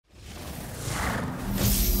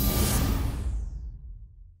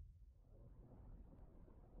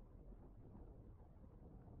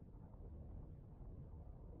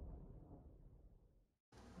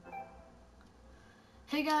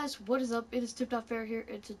Hey guys, what is up? It is Tip.Fair here,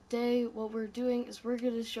 and today what we're doing is we're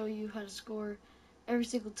going to show you how to score every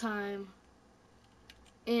single time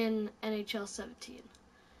in NHL 17.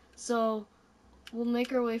 So, we'll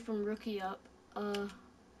make our way from rookie up.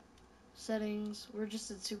 Settings, we're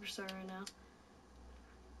just at Superstar right now.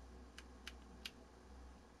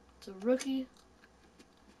 So rookie,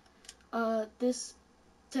 this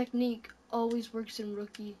technique always works in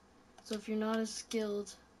rookie. So if you're not as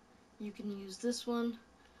skilled, you can use this one.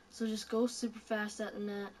 So just go super fast at the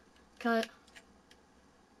net, cut,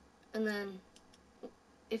 and then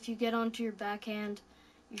if you get onto your backhand,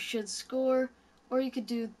 you should score, or you could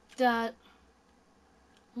do that.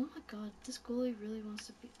 Oh my god, this goalie really wants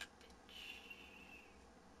to be a bitch.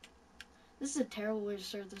 This is a terrible way to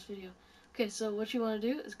start this video. Okay, so what you want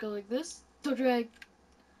to do is go like this, toe drag.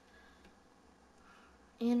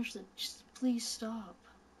 Anderson, just please stop.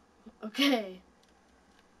 Okay.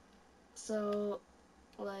 So,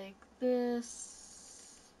 like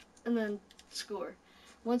this, and then score.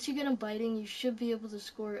 Once you get him biting, you should be able to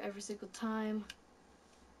score every single time.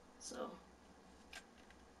 So,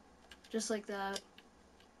 just like that.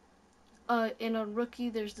 And on rookie,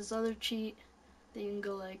 there's this other cheat that you can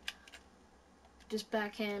go like, just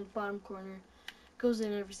backhand, bottom corner. Goes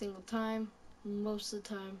in every single time, most of the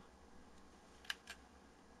time.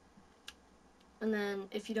 And then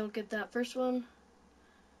if you don't get that first one,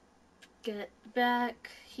 get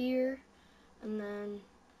back here, and then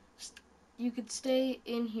you could stay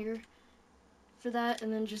in here for that,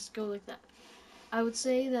 and then just go like that. I would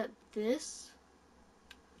say that this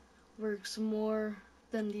works more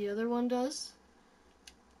than the other one does.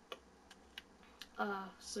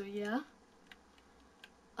 So yeah.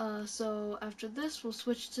 So after this, we'll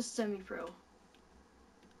switch to semi-pro.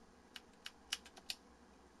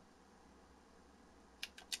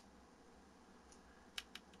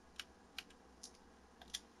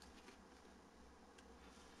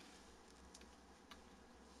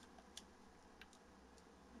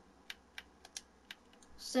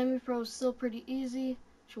 Semi-pro is still pretty easy.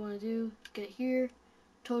 What you want to do, get here,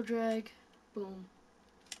 toe drag, boom.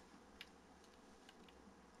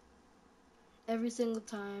 Every single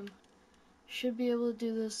time. Should be able to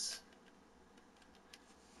do this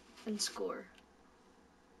and score.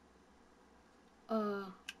 And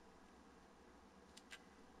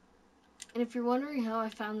if you're wondering how I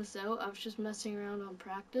found this out, I was just messing around on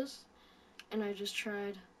practice, and I just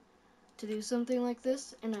tried to do something like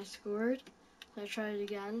this, and I scored. I tried it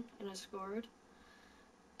again, and I scored.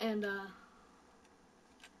 And that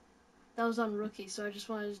was on rookie, so I just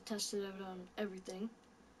wanted to test it out on everything.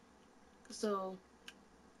 So,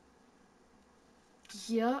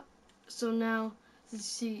 yeah. So now, as you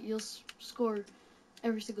see, you'll score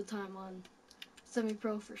every single time on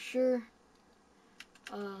semi-pro for sure.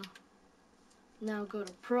 Now go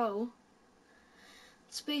to pro.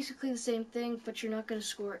 It's basically the same thing, but you're not going to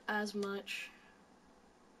score as much.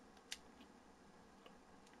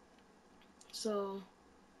 So,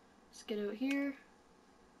 let's get out here.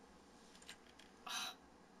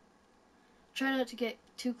 Try not to get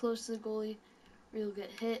too close to the goalie, or you'll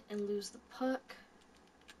get hit and lose the puck.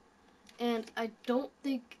 And I don't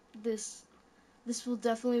think this will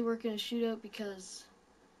definitely work in a shootout, because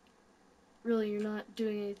really you're not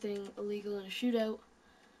doing anything illegal in a shootout.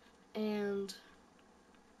 And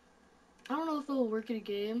I don't know if it will work in a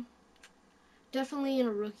game. Definitely in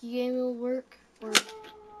a rookie game it will work, or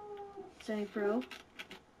semi-pro,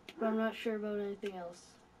 but I'm not sure about anything else.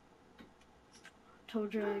 Toe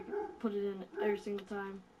drag, put it in every single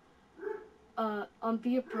time. On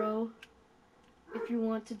Be a Pro, if you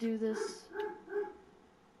want to do this,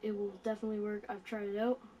 it will definitely work. I've tried it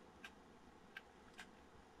out.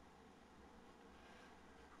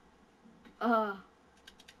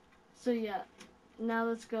 So yeah, now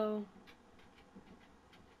let's go.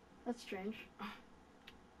 That's strange.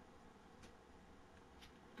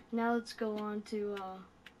 Now let's go on to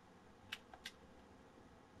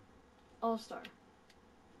All-Star.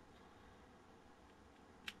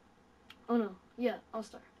 Oh no, yeah,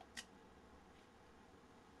 All-Star.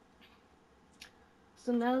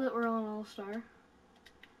 So now that we're on All-Star,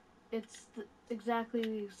 it's exactly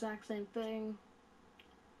the exact same thing.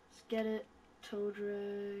 Let's get it, toe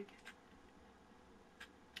drag.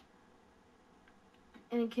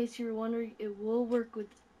 And in case you were wondering, it will work with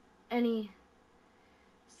any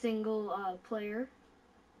single player.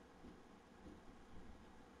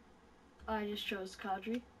 I just chose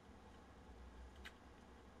Kadri.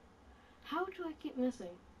 How do I keep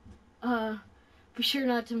missing? Be sure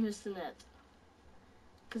not to miss the net.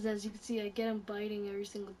 Because as you can see, I get him biting every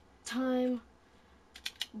single time,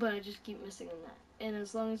 but I just keep missing the net. And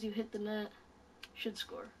as long as you hit the net, should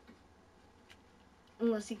score.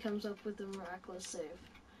 Unless he comes up with a miraculous save.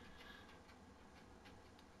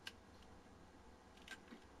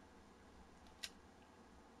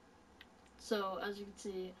 So, as you can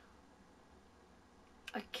see,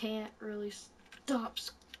 I can't really stop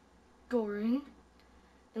scoring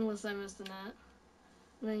unless I miss the net.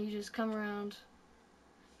 And then you just come around,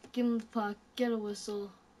 give him the puck, get a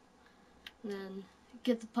whistle, and then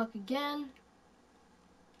get the puck again,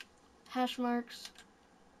 hash marks,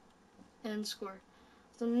 and score.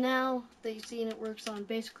 So now that you've seen it works on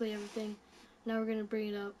basically everything, now we're going to bring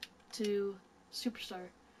it up to Superstar.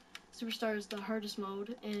 Superstar is the hardest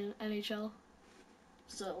mode in NHL.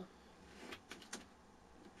 So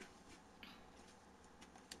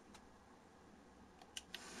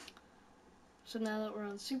now that we're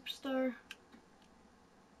on Superstar,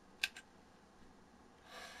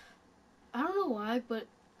 I don't know why, but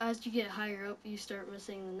as you get higher up, you start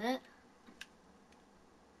missing the net.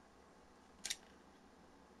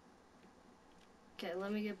 Okay,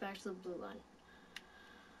 let me get back to the blue line.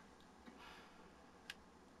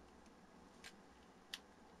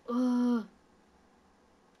 Ugh.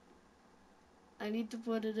 I need to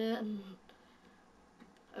put it in.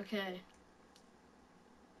 Okay.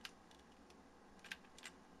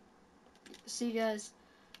 See, guys,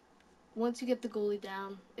 once you get the goalie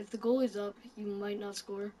down, if the goalie's up, you might not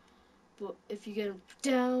score. But if you get him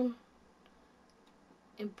down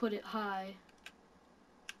and put it high,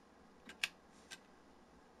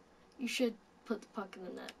 you should put the puck in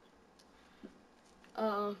the net.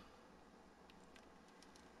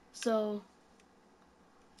 So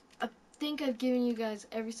I think I've given you guys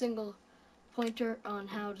every single pointer on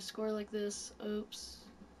how to score like this. Oops,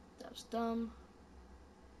 that was dumb.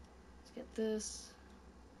 Let's get this.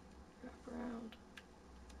 Wrap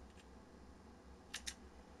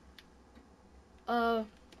around.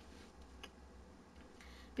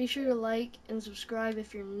 Be sure to like and subscribe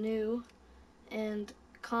if you're new, and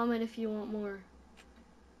comment if you want more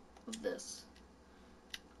of this.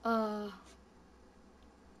 And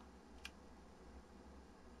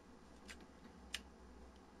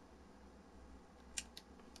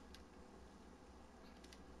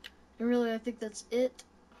really, I think that's it.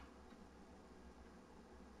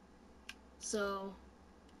 So,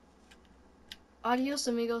 adios,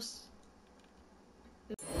 amigos.